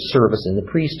requirements for service in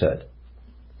the priesthood.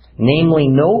 Namely,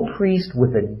 no priest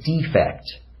with a defect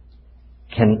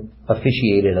can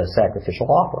officiate at a sacrificial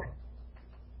offering.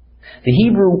 The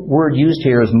Hebrew word used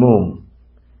here is mum,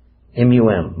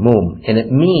 M-U-M, mum, and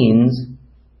it means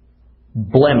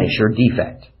blemish or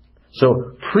defect.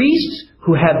 So priests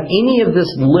who have any of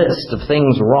this list of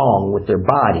things wrong with their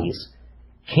bodies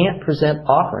can't present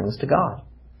offerings to God.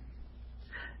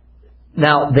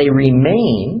 Now, they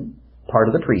remain part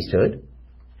of the priesthood,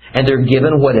 and they're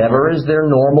given whatever is their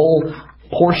normal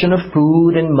portion of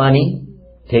food and money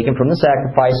taken from the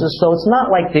sacrifices. So it's not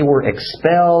like they were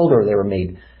expelled or they were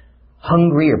made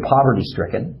hungry or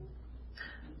poverty-stricken.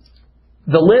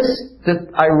 The list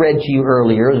that I read to you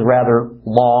earlier is rather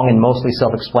long and mostly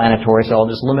self-explanatory, so I'll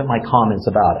just limit my comments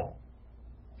about it.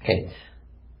 Okay.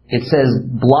 It says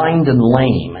blind and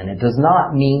lame, and it does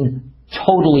not mean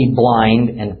totally blind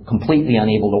and completely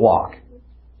unable to walk.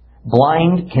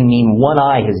 Blind can mean one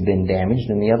eye has been damaged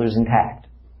and the other is intact.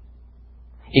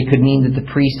 It could mean that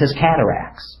the priest has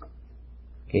cataracts.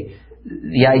 Okay.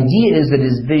 The idea is that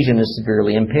his vision is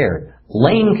severely impaired.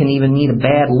 Lame can even mean a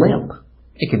bad limp.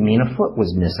 It could mean a foot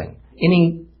was missing.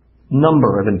 Any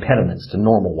number of impediments to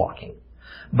normal walking.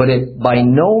 But it by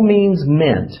no means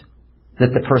meant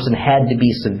that the person had to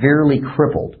be severely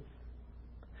crippled.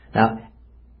 Now,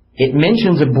 it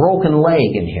mentions a broken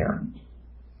leg in here,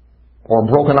 or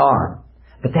a broken arm.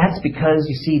 But that's because,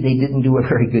 you see, they didn't do a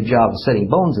very good job of setting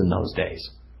bones in those days.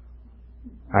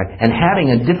 All right? And having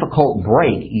a difficult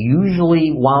break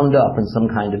usually wound up in some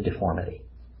kind of deformity.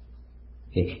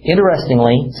 Okay.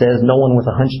 Interestingly, it says no one with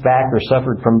a hunched back or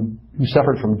who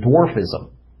suffered from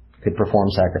dwarfism could perform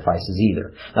sacrifices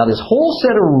either. Now, this whole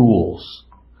set of rules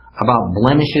about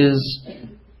blemishes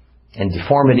and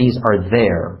deformities are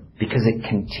there because it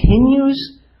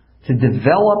continues to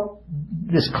develop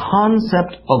this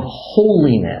concept of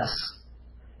holiness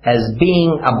as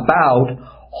being about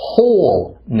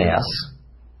wholeness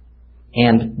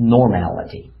and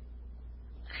normality.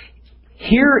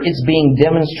 Here it's being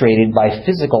demonstrated by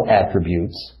physical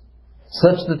attributes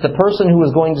such that the person who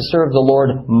is going to serve the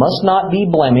Lord must not be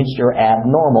blemished or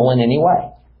abnormal in any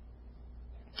way.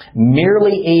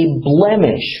 Merely a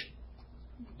blemish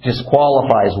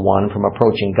disqualifies one from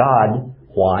approaching God.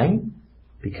 Why?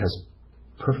 Because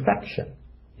perfection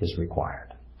is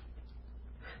required.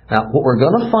 Now, what we're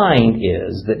going to find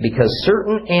is that because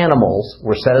certain animals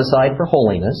were set aside for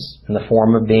holiness in the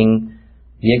form of being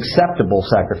the acceptable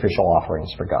sacrificial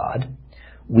offerings for God,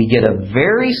 we get a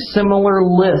very similar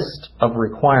list of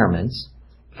requirements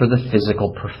for the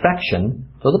physical perfection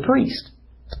for the priest.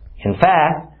 In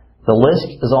fact, the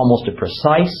list is almost a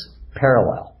precise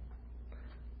parallel.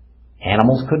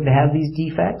 Animals couldn't have these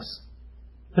defects.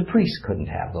 The priests couldn't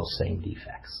have those same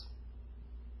defects.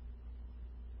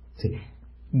 See,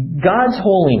 God's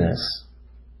holiness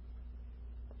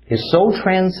is so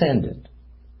transcendent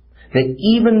that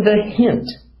even the hint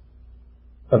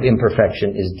of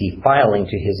imperfection is defiling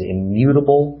to His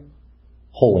immutable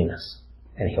holiness.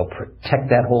 And He'll protect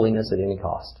that holiness at any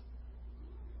cost.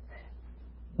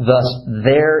 Thus,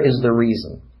 there is the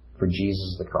reason for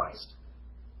Jesus the Christ.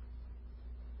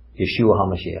 Yeshua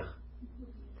HaMashiach.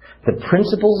 The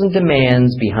principles and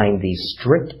demands behind these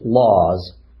strict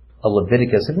laws of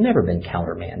Leviticus have never been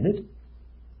countermanded.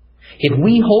 If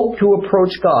we hope to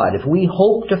approach God, if we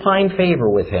hope to find favor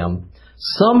with Him,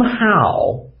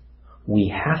 somehow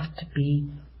we have to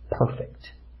be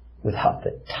perfect without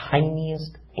the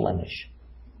tiniest blemish.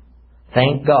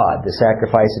 Thank God the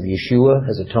sacrifice of Yeshua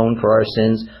has atoned for our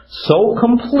sins so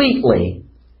completely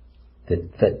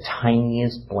that the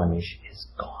tiniest blemish is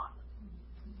gone.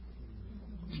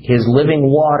 His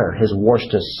living water has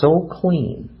washed us so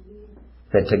clean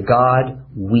that to God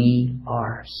we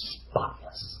are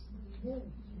spotless.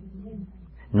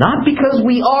 Not because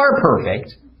we are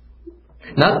perfect,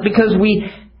 not because we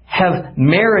have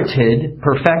merited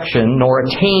perfection nor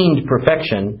attained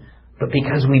perfection, but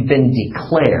because we've been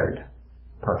declared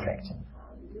perfect.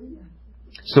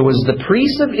 So as the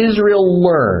priests of Israel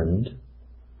learned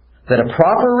that a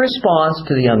proper response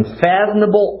to the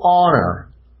unfathomable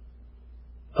honor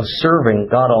of serving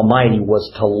God Almighty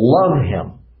was to love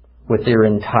Him with their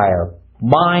entire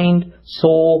mind,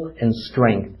 soul, and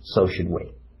strength, so should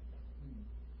we.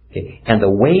 Okay. And the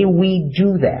way we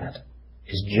do that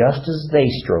is just as they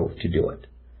strove to do it,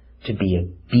 to be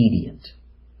obedient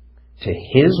to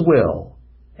His will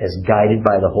as guided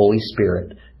by the Holy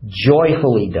Spirit,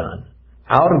 joyfully done,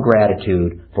 out of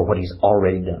gratitude for what He's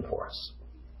already done for us.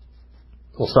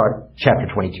 We'll start chapter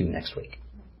 22 next week.